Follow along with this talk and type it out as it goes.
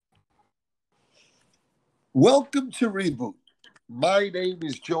Welcome to ReBoot. My name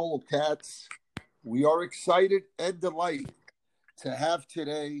is Joel Katz. We are excited and delighted to have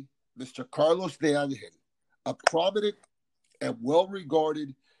today Mr. Carlos de Angel, a prominent and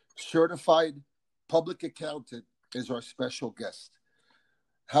well-regarded certified public accountant, as our special guest.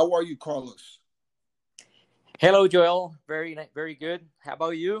 How are you, Carlos? Hello, Joel. Very good. How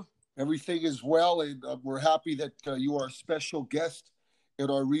about you? Everything is well, and we're happy that you are a special guest in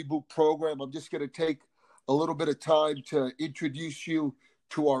our ReBoot program. I'm just going to take a little bit of time to introduce you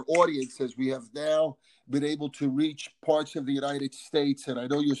to our audience, as we have now been able to reach parts of the United States. And I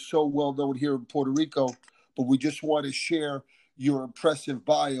know you're so well known here in Puerto Rico, but we just want to share your impressive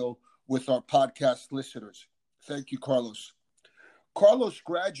bio with our podcast listeners. Thank you, Carlos. Carlos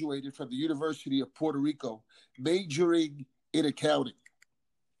graduated from the University of Puerto Rico, majoring in accounting.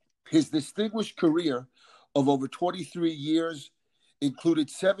 His distinguished career of over 23 years included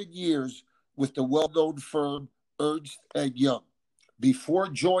 7 years with the well-known firm Ernst & Young, before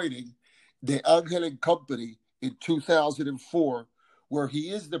joining De Angel and Company in 2004, where he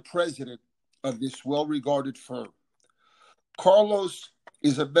is the president of this well-regarded firm. Carlos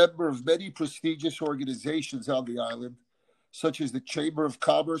is a member of many prestigious organizations on the island, such as the Chamber of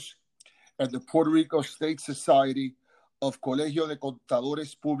Commerce and the Puerto Rico State Society of Colegio de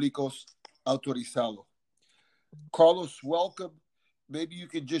Contadores Públicos Autorizado. Carlos, welcome. Maybe you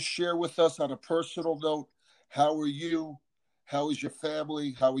can just share with us on a personal note, how are you? How is your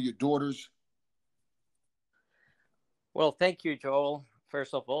family? How are your daughters? Well, thank you, Joel.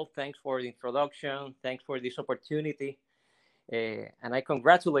 First of all, thanks for the introduction. Thanks for this opportunity. And I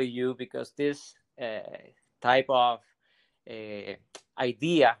congratulate you because this type of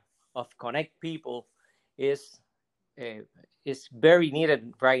idea of connect people is very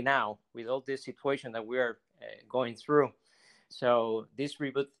needed right now with all this situation that we are going through. So this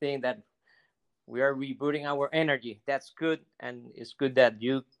reboot thing that we are rebooting our energy, that's good. And it's good that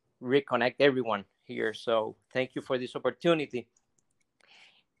you reconnect everyone here. So thank you for this opportunity.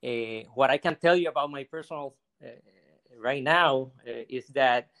 What I can tell you about my personal right now is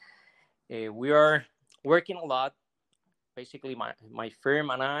that we are working a lot. Basically, my firm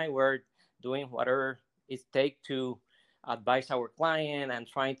and I were doing whatever it takes to advise our client and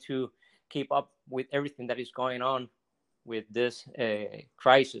trying to keep up with everything that is going on with this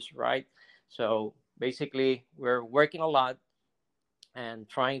crisis, right? So basically, we're working a lot and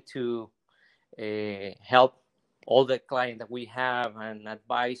trying to help all the clients that we have and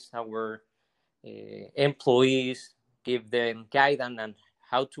advise our employees, give them guidance on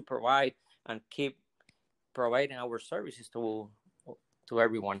how to provide and keep providing our services to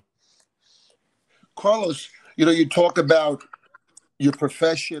everyone. Carlos, you talk about your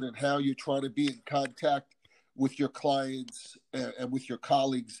profession and how you're trying to be in contact with your clients and with your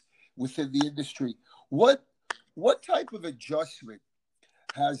colleagues within the industry. What type of adjustment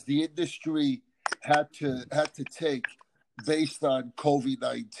has the industry had to take based on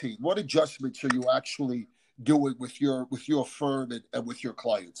COVID-19? What adjustments are you actually doing with your firm and with your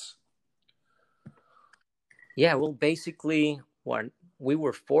clients? Yeah, well, basically, what we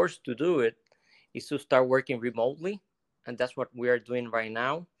were forced to do is to start working remotely, and that's what we are doing right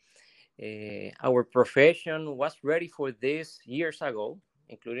now. Our profession was ready for this years ago,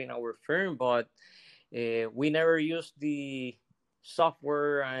 including our firm, but we never used the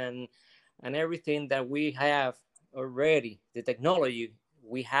software and everything that we have already. The technology,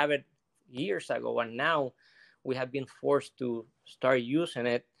 we have it years ago, and now we have been forced to start using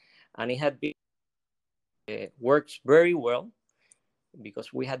it, and it had been works very well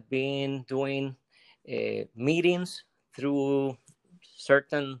because we had been doing meetings through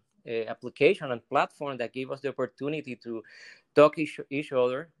certain application and platform that give us the opportunity to talk each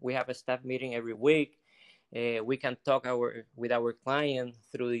other. We have a staff meeting every week. We can talk with our client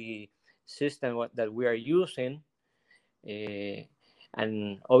through the system that we are using.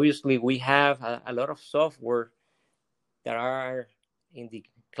 And obviously we have a lot of software that are in the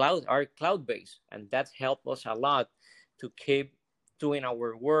cloud, are cloud-based, and that helped us a lot to keep doing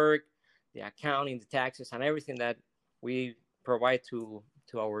our work, the accounting, the taxes, and everything that we provide to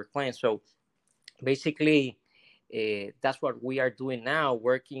our clients. So basically, that's what we are doing now,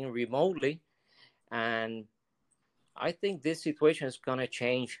 working remotely. And I think this situation is going to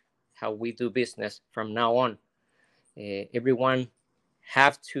change how we do business from now on. Everyone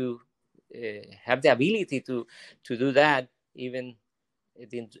have to have the ability to do that, even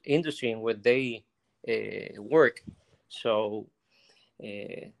the industry in which they work. So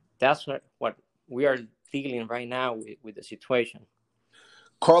that's what we are dealing right now with the situation.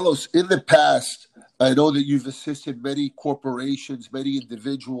 Carlos, in the past, I know that you've assisted many corporations, many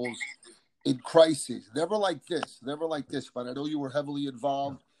individuals in crises. Never like this, never like this. But I know you were heavily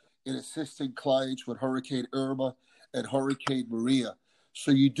involved in assisting clients with Hurricane Irma and Hurricane Maria.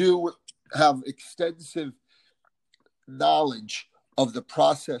 So you do have extensive knowledge of the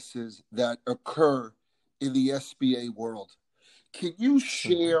processes that occur in the SBA world. Can you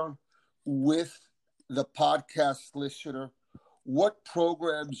share with the podcast listener what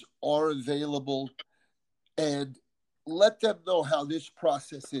programs are available and let them know how this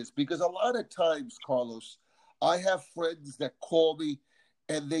process is? Because a lot of times, Carlos, I have friends that call me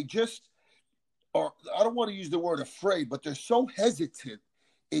and they just are, I don't want to use the word afraid, but they're so hesitant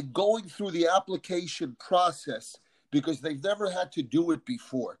in going through the application process because they've never had to do it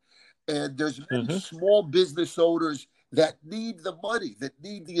before. And there's many small business owners that need the money, that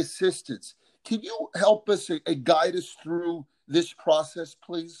need the assistance. Can you help us and guide us through this process,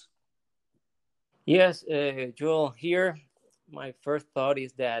 please? Yes, Joel, here my first thought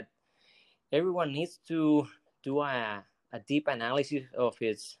is that everyone needs to do a deep analysis of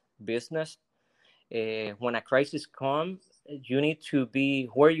its business. When a crisis comes, you need to be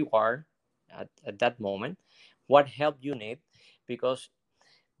where you are at that moment, what help you need, because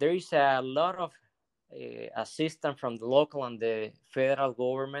there is a lot of assistance from the local and the federal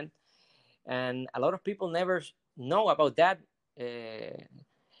government, and a lot of people never know about that.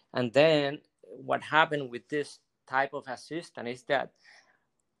 And then what happened with this type of assistance is that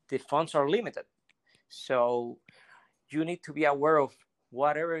the funds are limited. So you need to be aware of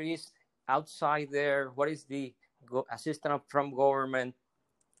whatever is outside there, what is the assistance from government.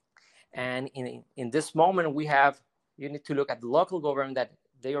 And in this moment, you need to look at the local government that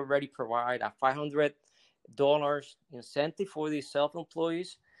they already provide a $500 incentive for the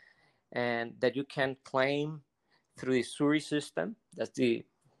self-employees, and that you can claim through the SURI system. That's the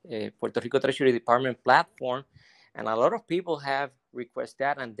Puerto Rico Treasury Department platform. And a lot of people have requested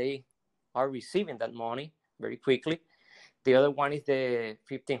that, and they are receiving that money very quickly. The other one is the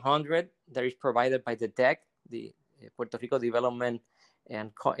 1,500 that is provided by the DEC, the Puerto Rico Development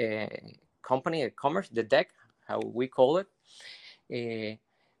and Company, Commerce, the DEC, how we call it.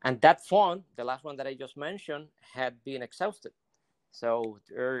 And that fund, the last one that I just mentioned, had been exhausted. So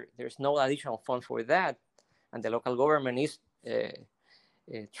there's no additional fund for that. And the local government is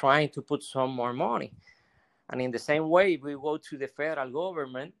trying to put some more money. And in the same way, if we go to the federal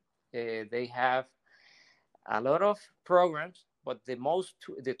government, they have a lot of programs, but the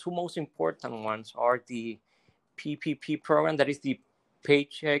two most important ones are the PPP program, that is the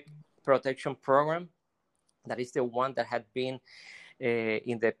Paycheck Protection Program. That is the one that had been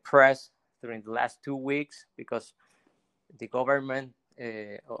in the press during the last 2 weeks, because the government,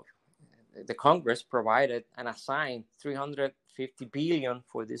 the Congress provided and assigned $350 billion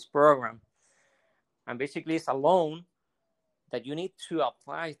for this program. And basically it's a loan that you need to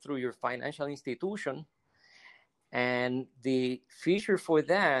apply through your financial institution. And the feature for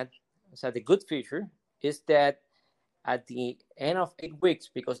that, so the good feature, is that at the end of 8 weeks,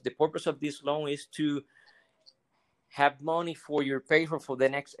 because the purpose of this loan is to have money for your payroll for the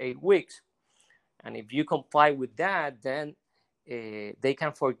next 8 weeks. And if you comply with that, then they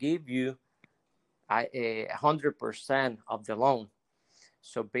can forgive you 100% of the loan.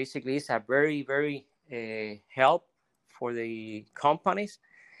 So basically it's a very, very help for the companies.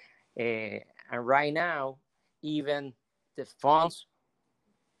 And right now, even the funds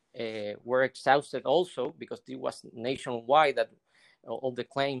were exhausted also, because it was nationwide, that all the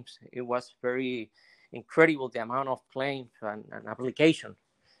claims, it was very incredible the amount of claims and application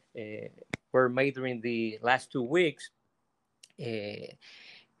were made during the last 2 weeks.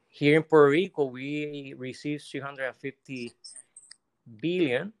 Here in Puerto Rico, we received 350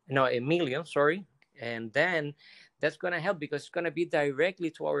 million, sorry. And then that's going to help, because it's going to be directly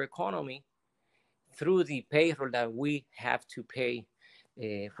to our economy through the payroll that we have to pay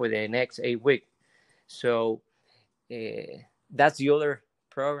for the next 8 weeks. So that's the other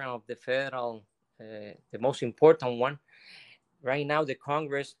program of the federal, the most important one. Right now, the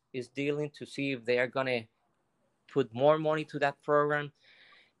Congress is dealing to see if they are going to put more money to that program.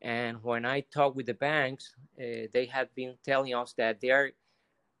 And when I talk with the banks, they have been telling us that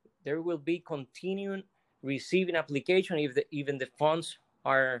there will be continuing receiving application if even the funds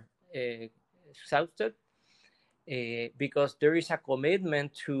are exhausted, because there is a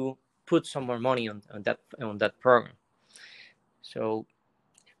commitment to put some more money on that program. So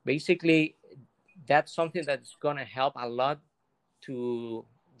basically, that's something that's going to help a lot to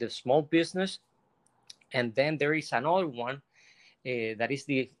the small business. And then there is another one that is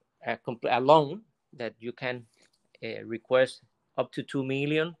a loan that you can request up to $2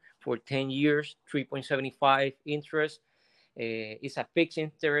 million for 10 years, 3.75 interest. It's a fixed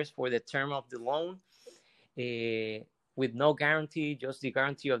interest for the term of the loan, with no guarantee, just the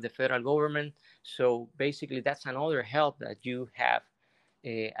guarantee of the federal government. So basically, that's another help that you have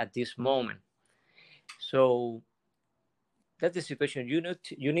at this moment. So that's the situation.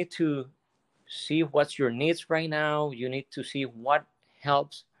 You need to see what's your needs right now. You need to see what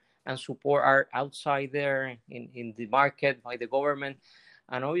helps and support are outside there in the market by the government,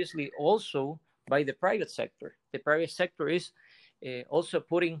 and obviously also by the private sector. The private sector is also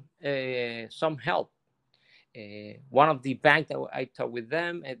putting some help. One of the banks that I talked with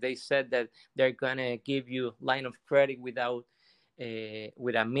them, they said that they're gonna give you line of credit without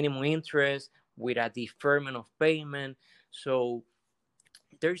with a minimum interest, with a deferment of payment. So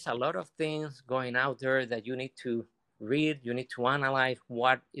there's a lot of things going out there that you need to read. You need to analyze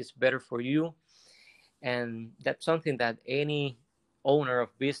what is better for you, and that's something that any owner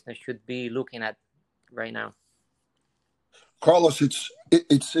of business should be looking at right now. Carlos,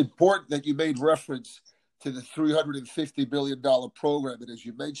 it's important that you made reference to the $350 billion program. And as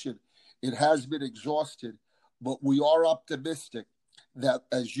you mentioned, it has been exhausted, but we are optimistic that,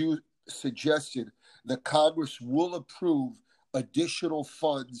 as you suggested, the Congress will approve additional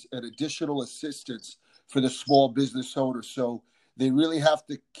funds and additional assistance for the small business owners. So they really have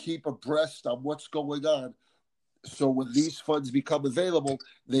to keep abreast on what's going on. So when these funds become available,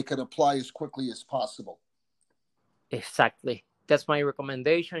 they can apply as quickly as possible. Exactly. That's my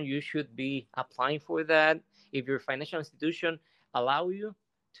recommendation. You should be applying for that. If your financial institution allow you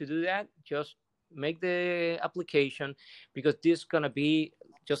to do that, just make the application, because this is going to be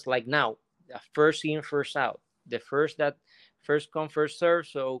just like now, first in, first out. The first come, first serve.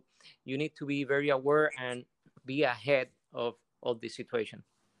 So you need to be very aware and be ahead of the situation.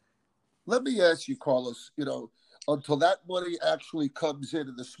 Let me ask you, Carlos, until that money actually comes in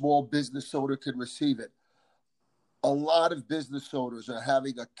and the small business owner can receive it, a lot of business owners are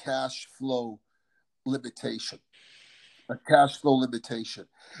having a cash flow limitation.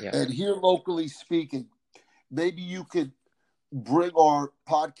 Yeah. And here, locally speaking, maybe you could bring our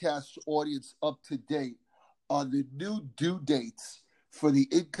podcast audience up to date on the new due dates for the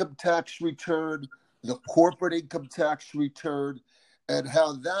income tax return, the corporate income tax return, and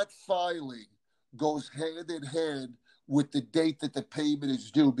how that filing goes hand in hand with the date that the payment is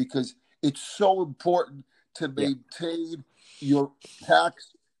due, because it's so important to maintain your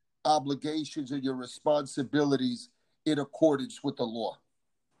tax obligations and your responsibilities in accordance with the law.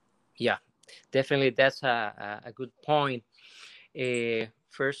 Yeah, definitely. That's a good point.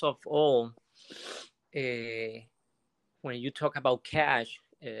 First of all, when you talk about cash,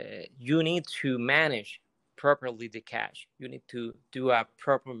 you need to manage properly the cash. You need to do a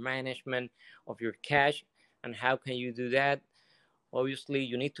proper management of your cash. And how can you do that? Obviously,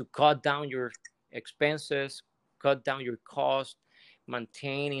 you need to cut down your expenses, cut down your cost,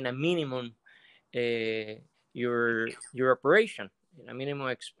 maintaining a minimum your operation, a minimum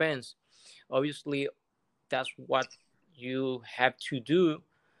expense. Obviously, that's what you have to do,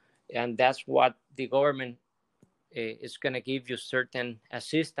 and that's what the government is going to give you certain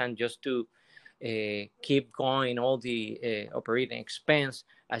assistance just to keep going all the operating expense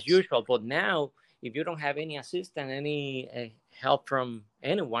as usual. But now, if you don't have any assistance, any help from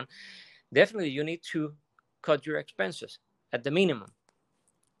anyone, definitely you need to cut your expenses at the minimum.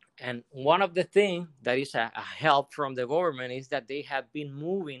 And one of the things that is a help from the government is that they have been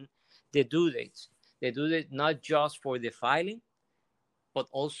moving the due dates. They do it not just for the filing, but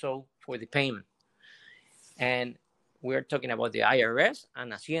also for the payment. And we're talking about the IRS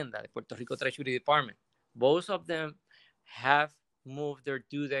and Hacienda, the Puerto Rico Treasury Department. Both of them have moved their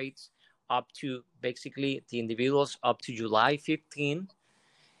due dates up to basically the individuals up to July 15,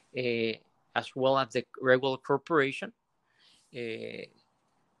 as well as the regular corporation.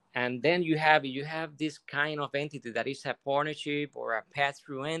 And then you have this kind of entity that is a partnership or a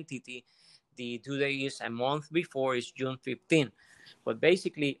pass-through entity. The due date is a month before, is June 15. But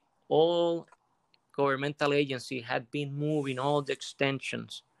basically, all governmental agencies had been moving all the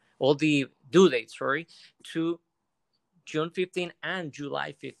extensions, all the due dates, to June 15 and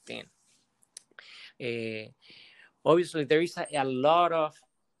July 15. Obviously, there is a lot of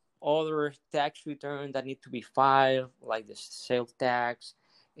other tax returns that need to be filed, like the sales tax,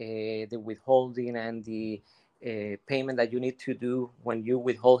 the withholding, and the payment that you need to do when you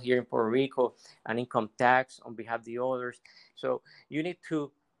withhold here in Puerto Rico, an income tax on behalf of the others. So you need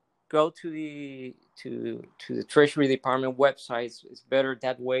to go to the Treasury Department websites. It's better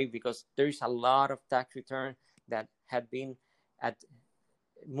that way, because there is a lot of tax return that had been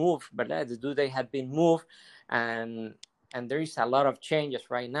moved, but the due date had been moved, and there is a lot of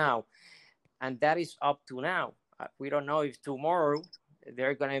changes right now, and that is up to now. we don't know if tomorrow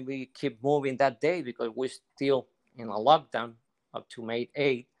they're going to be keep moving that day because we're still in a lockdown up to May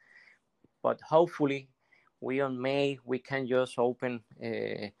 8th. But hopefully, on May we can just open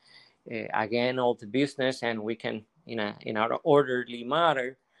again all the business, and we can in an orderly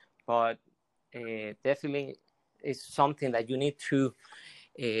manner. But definitely, it's something that you need to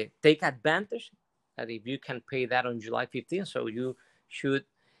take advantage. That if you can pay that on July 15th, so you should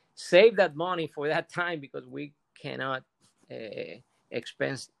save that money for that time, because we cannot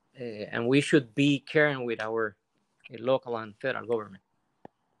expense, and we should be caring with our local and federal government.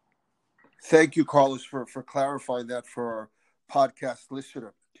 Thank you, Carlos, for clarifying that for our podcast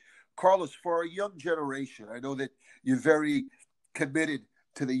listener. Carlos, for our young generation, I know that you're very committed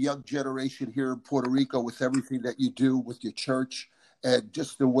to the young generation here in Puerto Rico with everything that you do with your church and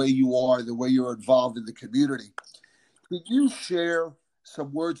just the way you are, the way you're involved in the community. Could you share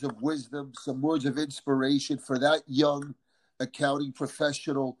some words of wisdom, some words of inspiration for that young accounting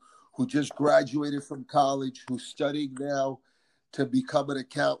professional who just graduated from college, who's studying now to become an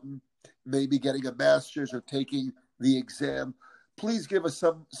accountant, maybe getting a master's or taking the exam? Please give us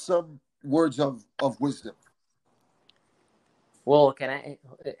some words of wisdom. Well,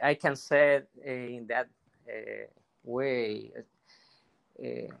 I can say it in that way.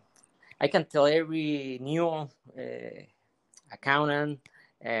 I can tell every new accountant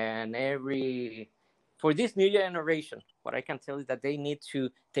and for this new generation, what I can tell is that they need to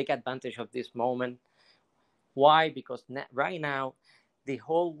take advantage of this moment. Why? Because right now, the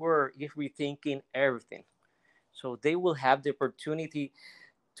whole world is rethinking everything. So they will have the opportunity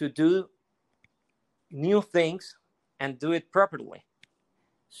to do new things and do it properly.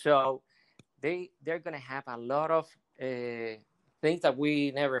 So they're going to have a lot of things that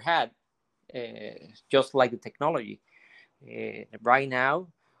we never had, just like the technology. Right now,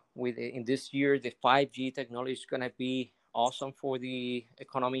 in this year, the 5G technology is going to be awesome for the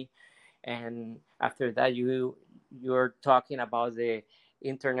economy. And after that, you're talking about the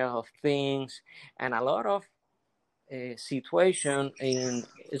Internet of Things, and a lot of situation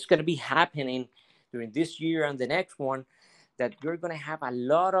it's going to be happening during this year and the next one, that you're going to have a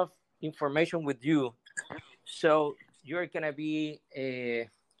lot of information with you. So you're going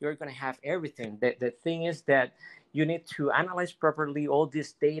to have everything. The thing is that you need to analyze properly all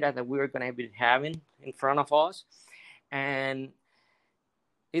this data that we're going to be having in front of us, and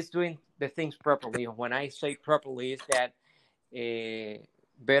it's doing the things properly. When I say properly, is that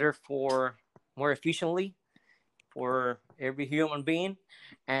better more efficiently for every human being,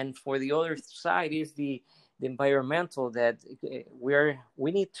 and for the other side is the environmental, that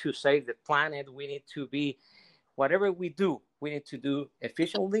we need to save the planet. We need to be, whatever we do, we need to do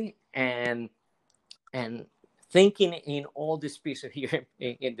efficiently and thinking in all the species here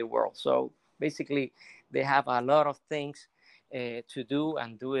in the world. So basically, they have a lot of things to do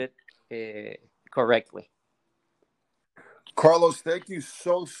and do it correctly. Carlos, thank you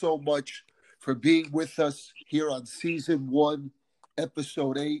so much for being with us here on Season 1,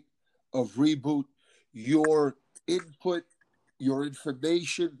 Episode 8 of ReBoot. Your input, your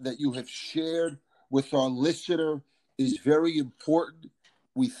information that you have shared with our listener is very important.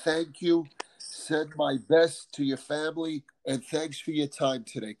 We thank you. Send my best to your family, and thanks for your time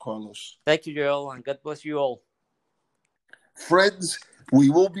today, Carlos. Thank you, Joel, and God bless you all. Friends, we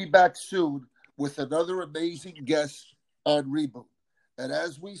will be back soon with another amazing guest on ReBoot. And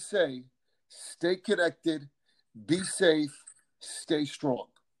as we say, stay connected, be safe, stay strong.